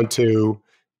comes down to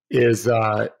is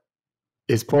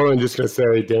Portland just going to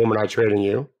say, Dame, we're not trading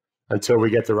you until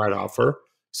we get the right offer?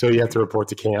 So you have to report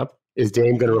to camp. Is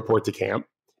Dame going to report to camp?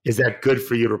 Is that good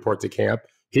for you to report to camp?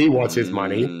 He wants his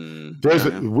money.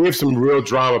 We have some real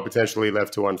drama potentially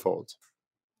left to unfold.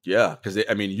 Yeah, because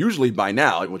usually by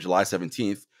now, July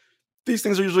 17th, these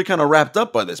things are usually kind of wrapped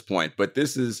up by this point. But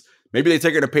this is maybe they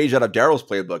take a page out of Daryl's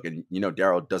playbook, and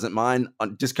Daryl doesn't mind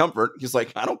discomfort. He's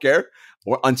like, I don't care.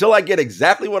 Until I get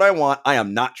exactly what I want, I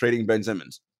am not trading Ben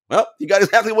Simmons. Well, he got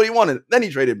exactly what he wanted. Then he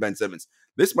traded Ben Simmons.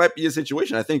 This might be a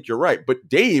situation. I think you're right. But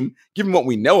Dame, given what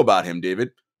we know about him,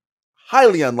 David,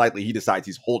 highly unlikely he decides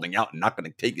he's holding out and not going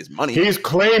to take his money. He's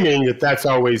claiming that that's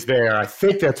always there. I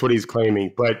think that's what he's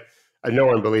claiming, but no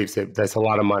one believes it. That's a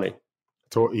lot of money.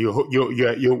 So you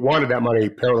wanted that money,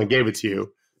 apparently gave it to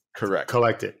you. Correct.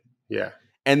 Collect it. Yeah.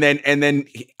 And then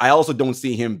I also don't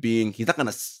see him he's not going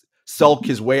to sulk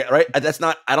his way, right?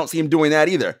 I don't see him doing that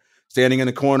either. standing in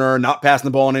the corner, not passing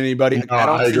the ball on anybody. No, I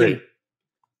don't I see agree. him.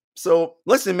 So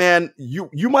listen, man,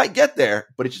 you might get there,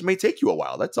 but it just may take you a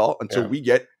while. That's all until we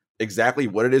get exactly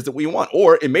what it is that we want.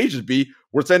 Or it may just be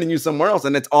we're sending you somewhere else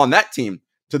and it's on that team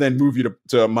to then move you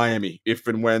to Miami if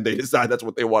and when they decide that's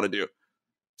what they want to do.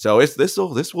 So this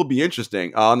will be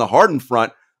interesting. On the Harden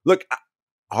front, look,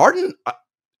 Harden,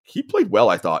 he played well,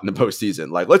 I thought, in the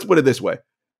postseason. Like, let's put it this way.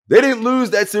 They didn't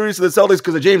lose that series to the Celtics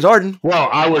because of James Harden. Well,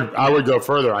 I would go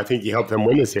further. I think he helped them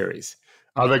win the series.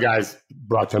 Other guys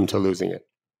brought them to losing it.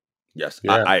 Yes,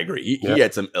 yeah. I agree. He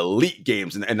had some elite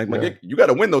games, and you got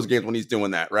to win those games when he's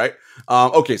doing that, right?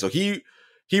 Okay, so he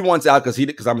wants out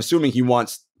because I'm assuming he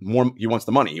wants more. He wants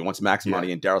the money. He wants max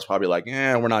money, and Daryl's probably like,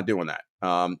 we're not doing that.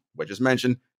 I just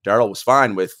mentioned Daryl was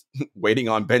fine with waiting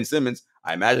on Ben Simmons.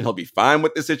 I imagine he'll be fine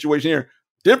with this situation here.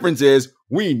 Difference is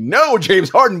we know James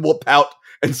Harden will pout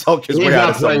and sulk his way out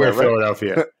of somewhere. He's not playing in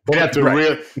Philadelphia. They'd have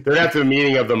to they'd have to a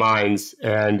meeting of the minds,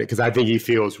 and because I think he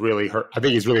feels really hurt. I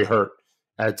think he's really hurt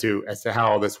as to how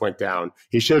all this went down.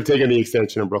 He should have taken the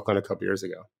extension in Brooklyn a couple years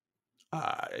ago.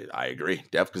 I agree,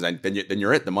 Def, because then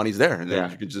you're it. The money's there, and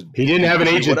then you can just. He didn't have an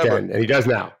agent then, and he does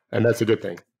now, and that's a good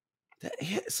thing.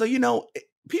 So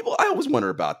people, I always wonder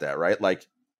about that, right? Like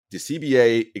the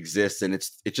CBA exists, and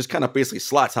it just kind of basically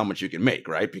slots how much you can make,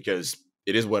 right? Because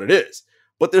it is what it is.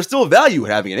 But there's still value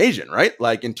in having an agent, right?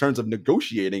 Like in terms of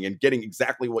negotiating and getting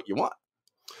exactly what you want.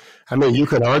 I mean, you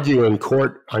can argue in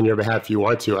court on your behalf if you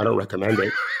want to. I don't recommend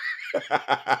it.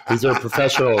 These are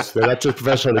professionals. They're not just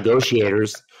professional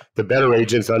negotiators. The better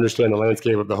agents understand the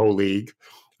landscape of the whole league.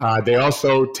 They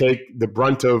also take the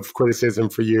brunt of criticism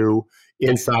for you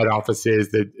inside offices,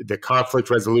 the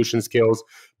conflict resolution skills.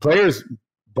 Players,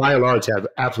 by and large, have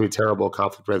absolutely terrible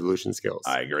conflict resolution skills.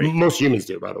 I agree. Most humans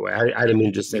do, by the way. I didn't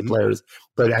mean just say players,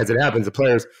 but as it happens, the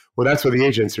players, well, that's what the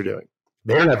agents are doing.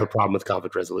 They don't have a problem with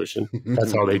conflict resolution.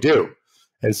 That's all they do.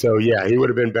 And so, yeah, he would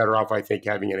have been better off, I think,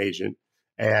 having an agent.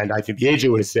 And I think the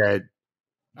agent would have said,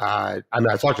 I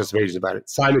talked to some agents about it,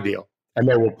 sign the deal, and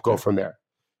then we'll go from there.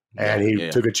 And he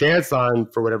took a chance on,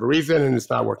 for whatever reason, and it's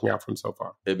not working out for him so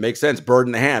far. It makes sense, bird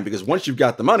in the hand, because once you've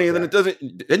got the money, then it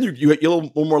doesn't. Then you get a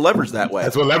little more leverage that way.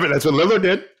 That's what Lillard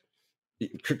did.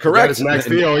 Correct. His max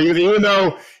deal, even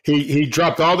though he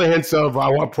dropped all the hints of I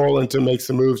want Portland to make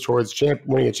some moves towards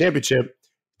winning a championship.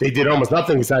 They did almost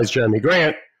nothing besides Jeremy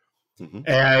Grant,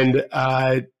 and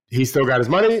he still got his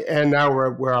money. And now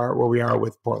we're where we are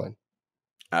with Portland.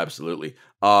 Absolutely.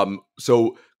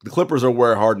 So the Clippers are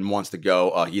where Harden wants to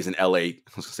go. He's an LA, I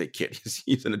was going to say kid.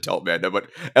 He's an adult man, but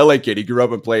LA kid. He grew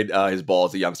up and played his ball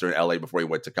as a youngster in LA before he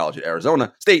went to college at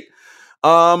Arizona State.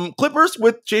 Clippers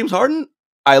with James Harden,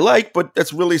 I like, but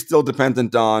that's really still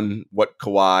dependent on what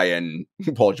Kawhi and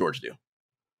Paul George do.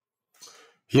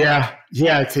 Yeah.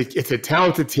 It's a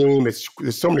talented team. There's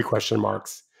so many question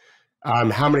marks.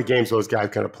 How many games those guys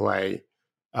going to play?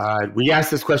 We ask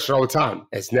this question all the time.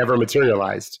 It's never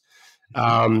materialized.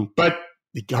 But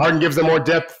Harden gives them more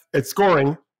depth at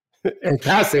scoring and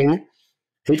passing.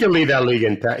 He can lead that league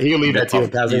he can lead that team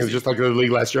in passing. It was just like the league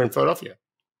last year in Philadelphia.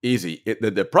 Easy.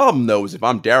 The problem, though, is if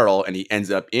I'm Daryl and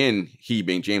he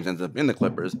being James ends up in the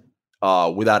Clippers,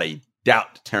 without a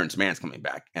doubt, Terrence Mann's coming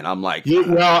back. And I'm like,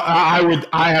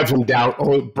 I have some doubt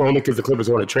only because the Clippers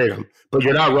want to trade him. But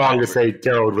you're not wrong to say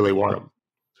Daryl would really want him.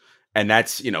 And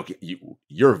that's,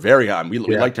 you're very high. We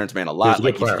like Terrence Mann a lot.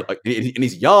 And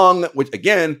he's young, which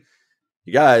again,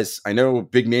 you guys, I know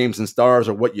big names and stars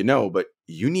are what you know, but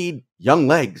you need young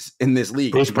legs in this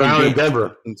league. Bruce Brown in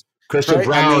Denver. Christian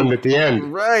Brown at the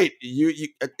end. Right.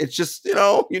 It's just,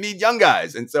 you need young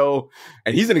guys. And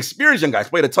he's an experienced young guy. He's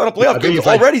played a ton of playoff games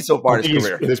already so far in his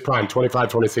career. In his prime, 25,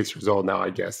 26 years old now, I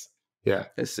guess. Yeah.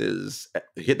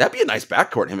 That'd be a nice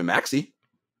backcourt, him and Maxey.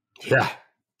 Yeah,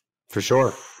 for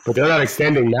sure. But they're not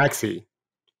extending Maxey.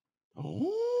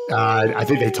 I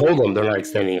think they told him they're not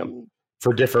extending him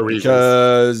for different reasons.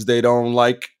 Because they don't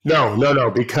like...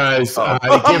 No. Because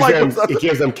it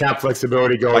gives them cap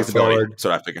flexibility going forward. That's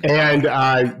what I figured.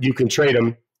 And you can trade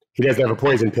him. He doesn't have a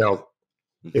poison pill.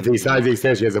 If he signs the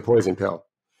extension, he has a poison pill.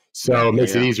 So it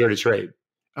makes it easier to trade.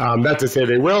 Not to say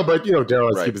they will, but, Daryl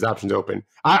has to keep his options open.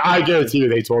 I guarantee you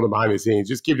they told him behind the scenes,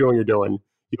 just keep doing what you're doing.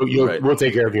 We'll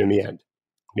take care of you in the end.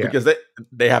 Yeah. Because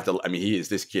they have to. I mean,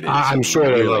 this kid is. I'm sure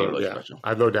they will. Really yeah, special. I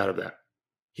have no doubt of that.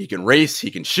 He can race. He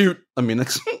can shoot. I mean,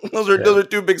 those are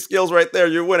two big skills right there.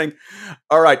 You're winning.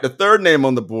 All right, the third name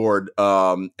on the board,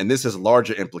 and this has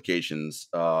larger implications,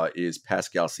 is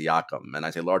Pascal Siakam. And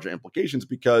I say larger implications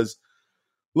because,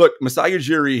 look, Masai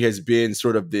Ujiri has been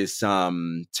sort of this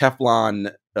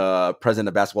Teflon president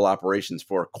of basketball operations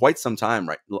for quite some time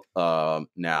right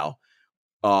now.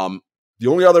 The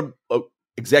only other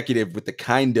executive with the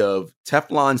kind of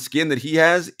Teflon skin that he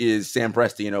has is Sam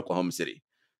Presti in Oklahoma City.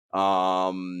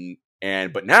 But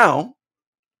now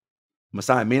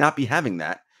Masai may not be having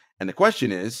that. And the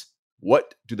question is,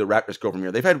 what do the Raptors go from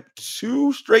here? They've had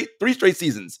three straight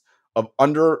seasons of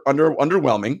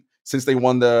underwhelming since they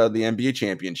won the NBA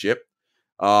championship.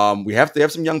 They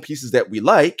have some young pieces that we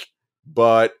like,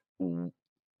 but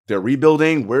they're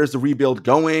rebuilding. Where's the rebuild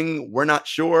going? We're not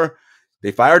sure.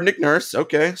 They fired Nick Nurse.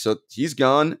 Okay, so he's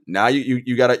gone. Now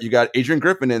you got Adrian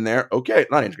Griffin in there. Okay,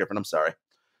 not Adrian Griffin. I'm sorry.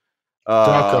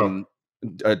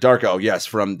 Darko, yes,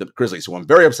 from the Grizzlies, who I'm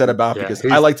very upset about because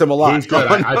I liked him a lot. He's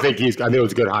good. I think it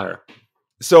was a good hire.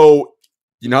 So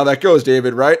you know how that goes,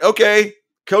 David, right? Okay,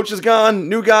 coach is gone,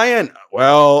 new guy in.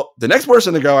 Well, the next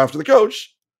person to go after the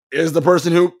coach is the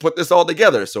person who put this all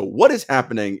together. So what is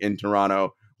happening in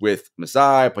Toronto with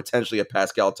Masai, potentially a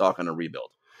Pascal talk on a rebuild?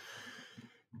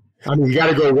 I mean, you got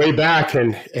to go way back,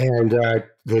 and the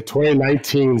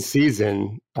 2019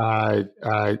 season,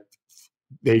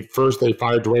 they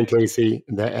fired Dwayne Casey,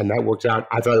 and that worked out.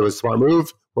 I thought it was a smart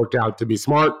move. Worked out to be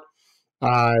smart.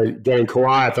 Getting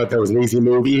Kawhi, I thought that was an easy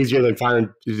move, easier than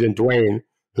firing Dwayne,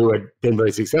 who had been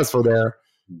very successful there.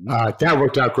 That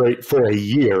worked out great for a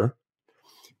year,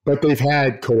 but they've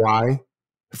had Kawhi,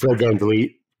 Fred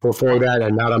VanVleet before that,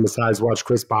 and now on the sides watch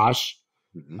Chris Bosh.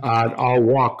 All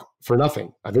walk for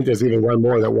nothing. I think there's even one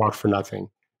more that walked for nothing.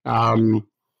 And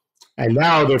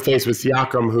now they're faced with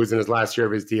Siakam, who's in his last year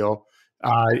of his deal.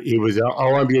 He was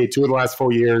All-NBA 2 of the last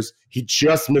 4 years. He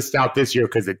just missed out this year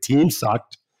because the team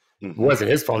sucked. It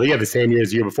wasn't his fault. He had the same year as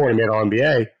the year before. He made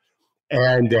All-NBA,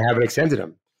 and they haven't extended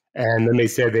him. And then they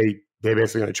said they're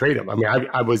basically going to trade him. I mean,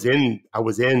 I was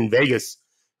in Vegas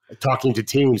talking to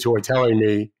teams who were telling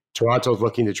me Toronto's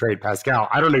looking to trade Pascal.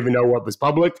 I don't even know what was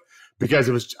public because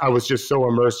I was just so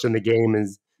immersed in the game and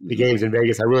the games in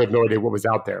Vegas. I really have no idea what was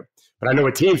out there. But I know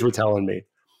what teams were telling me.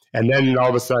 And then all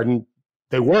of a sudden,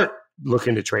 they weren't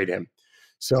looking to trade him.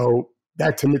 So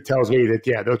that to me tells me that,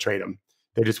 yeah, they'll trade him.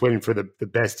 They're just waiting for the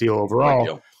best deal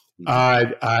overall.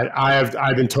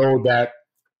 I've been told that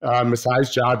Masai's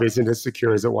job isn't as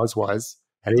secure as it once was,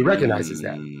 and he recognizes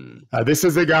that. This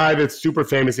is a guy that's super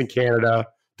famous in Canada,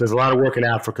 does a lot of work in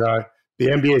Africa. The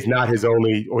NBA is not his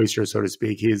only oyster, so to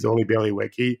speak. He's only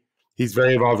bailiwick. He's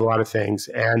very involved in a lot of things,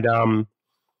 and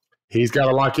he's got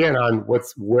to lock in on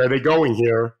where they're going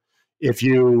here. If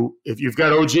you've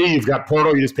got OG, you've got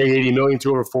Porto, you just pay $80 million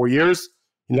to over 4 years.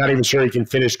 You're not even sure he can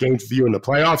finish games for you in the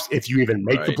playoffs. If you even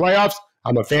make the playoffs,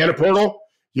 I'm a fan of Porto.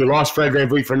 You lost Fred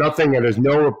VanVleet for nothing, and there's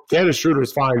no Dennis Schroeder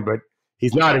is fine, but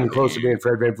he's not even close to being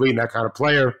Fred VanVleet and that kind of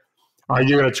player. Are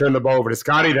you going to turn the ball over to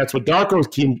Scotty? That's what Darko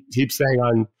keeps saying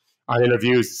on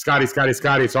interviews. Scotty.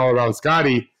 It's all around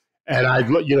Scotty. And I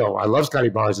love Scotty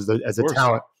Barnes as a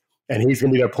talent, and he's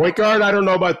going to be their point guard. I don't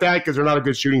know about that because they're not a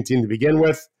good shooting team to begin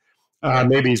with.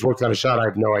 Maybe he's worked on a shot. I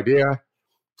have no idea.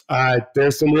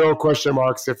 There's some real question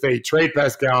marks. If they trade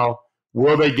Pascal,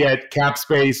 will they get cap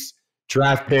space,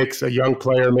 draft picks, a young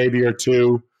player maybe or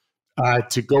two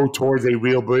to go towards a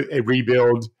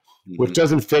rebuild, which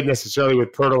doesn't fit necessarily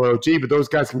with Pirtle and OG, but those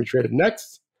guys can be traded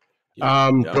next.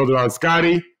 Build around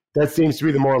Scotty. That seems to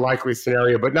be the more likely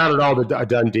scenario, but not at all a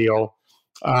done deal.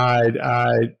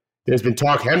 There's been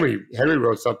talk. Henry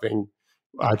wrote something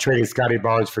trading Scotty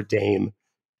Barnes for Dame.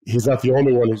 He's not the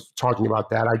only one who's talking about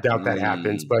that. I doubt that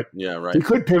happens, but he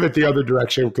could pivot the other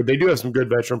direction because they do have some good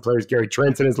veteran players. Gary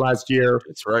Trent's in his last year.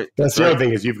 That's right. That's the other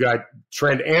thing is you've got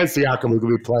Trent and Siakam who could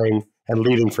be playing and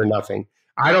leading for nothing.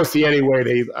 I don't see any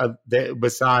way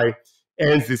Masai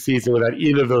ends the season without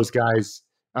either of those guys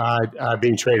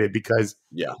being traded because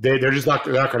they're just not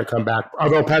going to come back.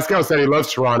 Although Pascal said he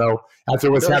loves Toronto after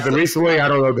what's happened recently, I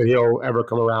don't know that he'll ever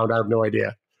come around. I have no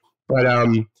idea, but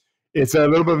it's a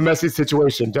little bit of a messy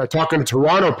situation. Talking to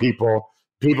Toronto people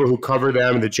who cover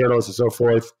them, the journalists and so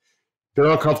forth, they're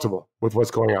uncomfortable with what's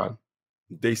going on.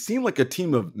 They seem like a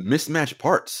team of mismatched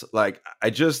parts. Like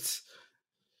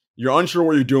you're unsure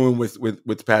what you're doing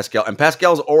with Pascal, and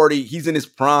Pascal's he's in his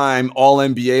prime, all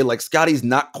NBA. Like Scotty's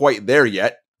not quite there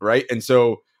yet, right? And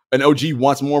so an OG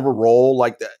wants more of a role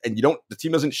like that, and the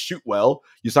team doesn't shoot well.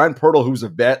 You sign Pirtle, who's a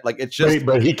vet, like it's just,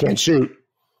 but he can't shoot.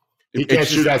 He can't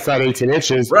shoot outside 18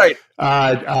 inches. Right.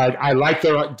 I like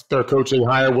their coaching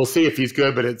hire. We'll see if he's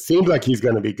good, but it seems like he's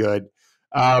going to be good.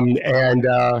 And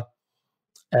I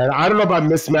don't know about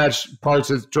mismatched parts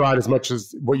of Toronto as much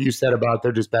as what you said about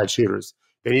they're just bad shooters.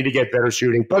 They need to get better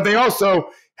shooting, but they also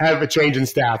have a change in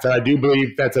staff, and I do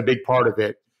believe that's a big part of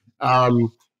it.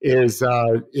 Is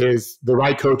the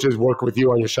right coaches working with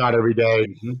you on your shot every day,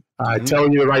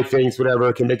 telling you the right things,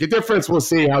 whatever can make a difference. We'll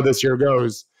see how this year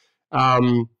goes.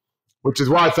 which is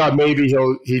why I thought maybe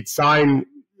he'd sign.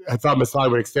 I thought Masai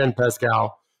would extend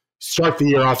Pascal, start the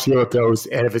year off, see how it goes,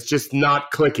 and if it's just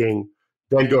not clicking,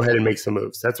 then go ahead and make some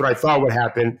moves. That's what I thought would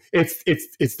happen. It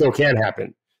still can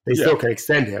happen. They still can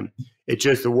extend him. It's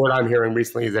just the word I'm hearing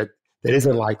recently is that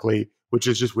isn't likely, which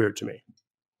is just weird to me.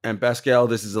 And Pascal,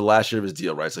 this is the last year of his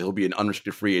deal, right? So he'll be an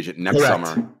unrestricted free agent next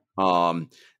summer.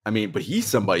 But he's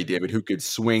somebody, David, who could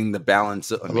swing the balance.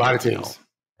 A lot of teams.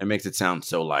 It makes it sound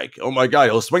so like, oh my God,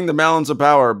 he'll swing the balance of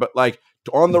power. But like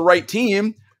on the right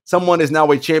team, someone is now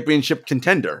a championship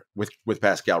contender with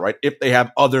Pascal, right? If they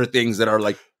have other things that are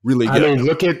like really good. I mean,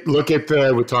 look at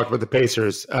we talked about the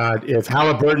Pacers. If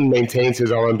Halliburton maintains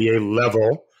his All-NBA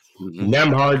level,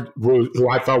 Nembhard, who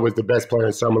I thought was the best player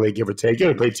in Summer League, give or take, he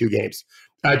only played 2 games.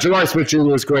 Jabari Smith Jr.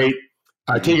 was great.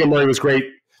 Keegan Murray was great.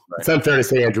 Right. It's unfair to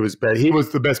say Andrew was bad. He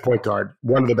was the best point guard,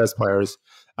 one of the best players.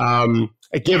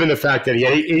 Given the fact that he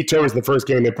had 8 turnovers in the first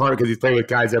game, in part because he's playing with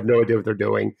guys that have no idea what they're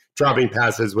doing, dropping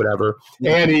passes, whatever.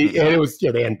 And it was, they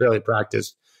hadn't barely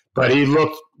practiced, but he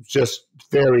looked just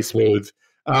very smooth.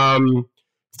 So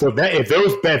if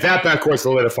that backcourt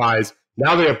solidifies,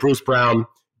 now they have Bruce Brown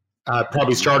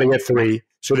probably starting at 3.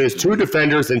 So there's 2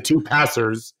 defenders and 2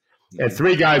 passers and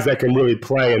 3 guys that can really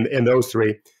play in those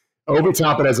 3. Obi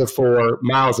Toppin as a 4,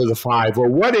 Miles as a 5. Well,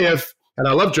 what if, and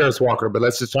I love Jarris Walker, but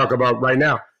let's just talk about right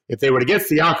now, if they were to get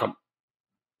Siakam,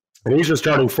 and he's just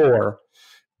starting 4,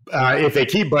 if they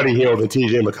keep Buddy Hield and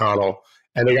TJ McConnell,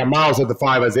 and they got Miles at the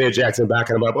 5, Isaiah Jackson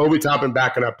backing him up, Obi Toppin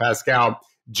backing up Pascal,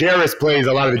 Jarris plays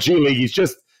a lot of the G League, he's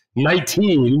just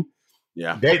 19.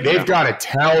 Yeah, they've got a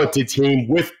talented team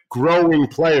with growing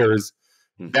players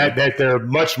that they're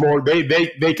much more.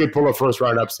 They could pull a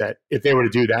first-round upset if they were to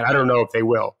do that. I don't know if they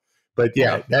will, but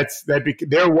they're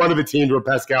one of the teams where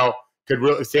Pascal could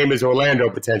really, same as Orlando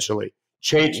potentially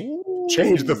change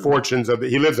the fortunes of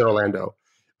he lives in Orlando.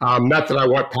 Not that I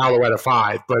want Paolo at a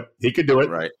 5, but he could do it.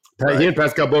 Right. He and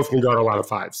Pascal both can guard a lot of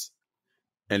 5s.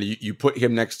 And you put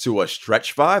him next to a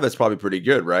stretch 5. That's probably pretty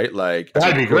good, right? Like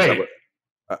that'd be great.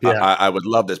 I would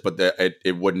love this, but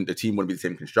the team wouldn't be the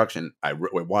same construction. I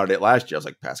wanted it last year. I was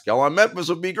like, Pascal on Memphis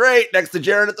would be great next to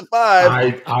Jaren at the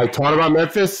 5. I thought about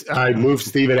Memphis. I moved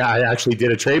Steven. I actually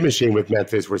did a trade machine with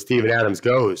Memphis where Steven Adams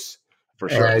goes. For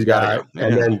sure. And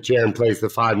then Jaren plays the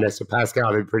 5 next to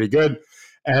Pascal. They're pretty good.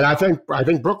 And I think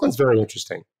Brooklyn's very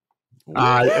interesting.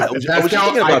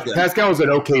 Pascal is an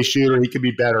okay shooter. He could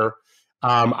be better.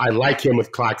 I like him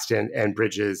with Claxton and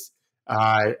Bridges.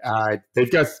 That's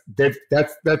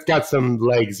got some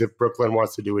legs if Brooklyn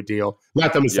wants to do a deal.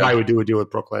 Not that Masai would do a deal with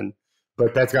Brooklyn,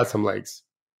 but that's got some legs.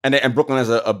 And Brooklyn has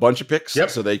a bunch of picks,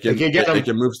 so they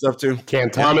can move stuff too.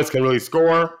 Thomas can really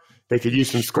score. They could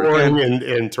use some scoring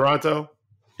in Toronto.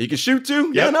 He can shoot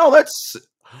too. Yep. Yeah, no, that's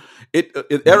it.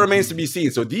 That remains to be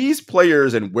seen. So these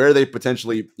players and where they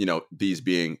potentially, these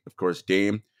being, of course,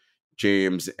 Dame,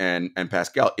 James, and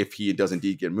Pascal, if he does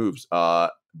indeed get moves,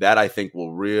 that I think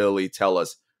will really tell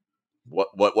us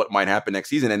what might happen next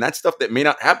season, and that's stuff that may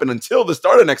not happen until the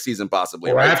start of next season,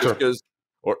 possibly, or right? after.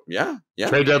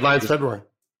 Trade deadline's February.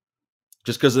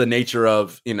 Just because of the nature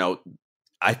of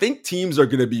I think teams are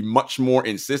going to be much more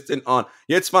insistent on,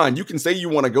 it's fine. You can say you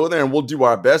want to go there and we'll do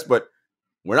our best, but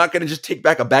we're not going to just take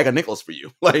back a bag of nickels for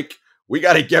you. Like, we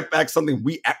got to get back something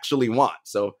we actually want.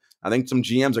 So I think some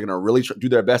GMs are going to really do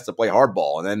their best to play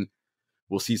hardball, and then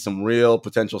we'll see some real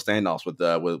potential standoffs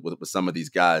with some of these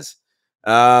guys.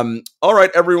 All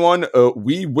right, everyone.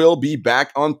 We will be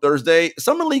back on Thursday.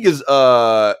 Summer League is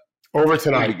over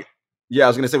tonight. Yeah, I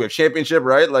was going to say we have championship,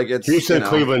 right? Like it's Houston,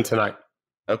 Cleveland tonight.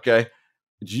 Okay.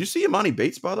 Did you see Imani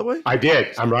Bates, by the way? I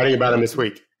did. I'm writing about him this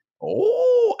week.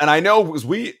 Oh, and I know because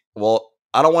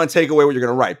I don't want to take away what you're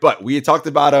going to write, but we had talked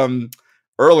about him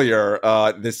earlier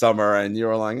this summer, and you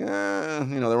were like, there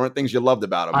weren't things you loved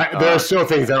about him. There are still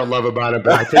things I don't love about him,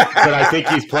 but I think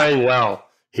he's playing well.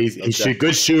 He's a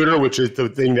good shooter, which is the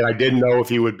thing that I didn't know if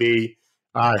he would be.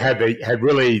 He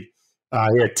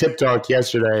had tip dunk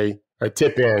yesterday, a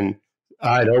tip in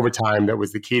overtime. That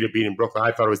was the key to beating Brooklyn.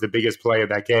 I thought it was the biggest play of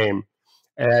that game.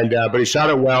 And but he shot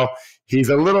it well. He's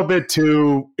a little bit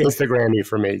too Instagram-y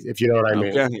for me, if you know what I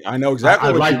mean. Okay. I know exactly.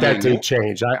 I'd like that to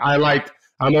change.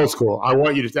 I'm old school. I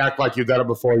want you to act like you've done it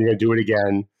before and you're going to do it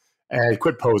again. And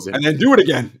quit posing. And then do it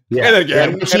again. Yeah. And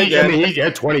again. I mean, he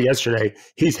had 20 yesterday.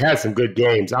 He's had some good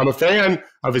games. I'm a fan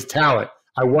of his talent.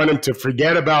 I want him to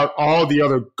forget about all the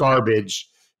other garbage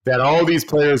that all these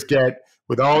players get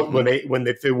with when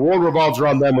the world revolves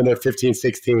around them when they're 15,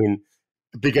 16,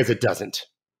 because it doesn't.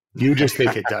 You just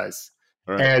think it does.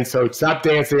 Right. And so stop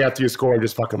dancing after you score and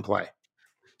just fucking play.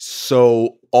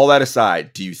 So all that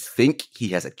aside, do you think he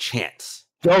has a chance?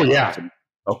 Oh, yeah.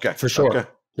 Okay. For sure. Okay.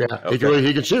 Yeah. Okay.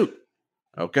 He can shoot.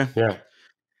 Okay. Yeah.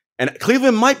 And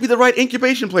Cleveland might be the right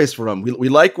incubation place for him. We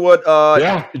like what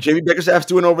Jamie Bickerstaff's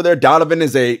doing over there. Donovan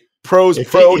is a pro.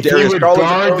 If he would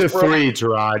guard the pro. three,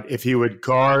 Gerard, if he would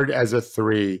guard as a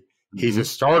three, he's a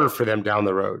starter for them down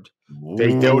the road.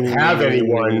 They don't have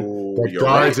anyone that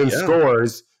guards and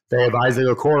scores. They have Isaac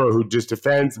Okoro, who just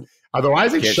defends. Although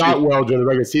Isaac shot well during the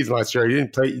regular season last year, he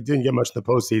didn't get much in the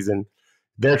postseason.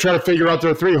 They're trying to figure out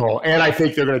their three hole, and I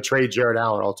think they're going to trade Jared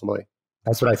Allen ultimately.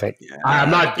 That's what I think. Yeah, I'm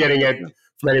not getting it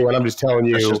from anyone. I'm just telling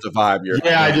you. That's just a vibe.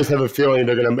 I just have a feeling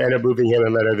they're going to end up moving him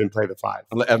and let Evan play the 5.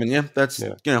 Evan, that's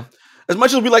you know, as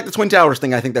much as we like the Twin Towers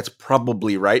thing, I think that's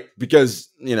probably right because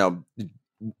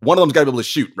one of them's got to be able to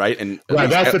shoot, right? And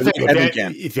that's the thing.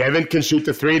 If Evan can shoot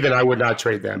the 3, then I would not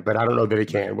trade them. But I don't know that he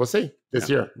can. We'll see this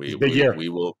year. Big year. We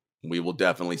will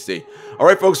definitely see. All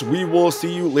right, folks. We will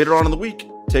see you later on in the week.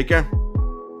 Take care.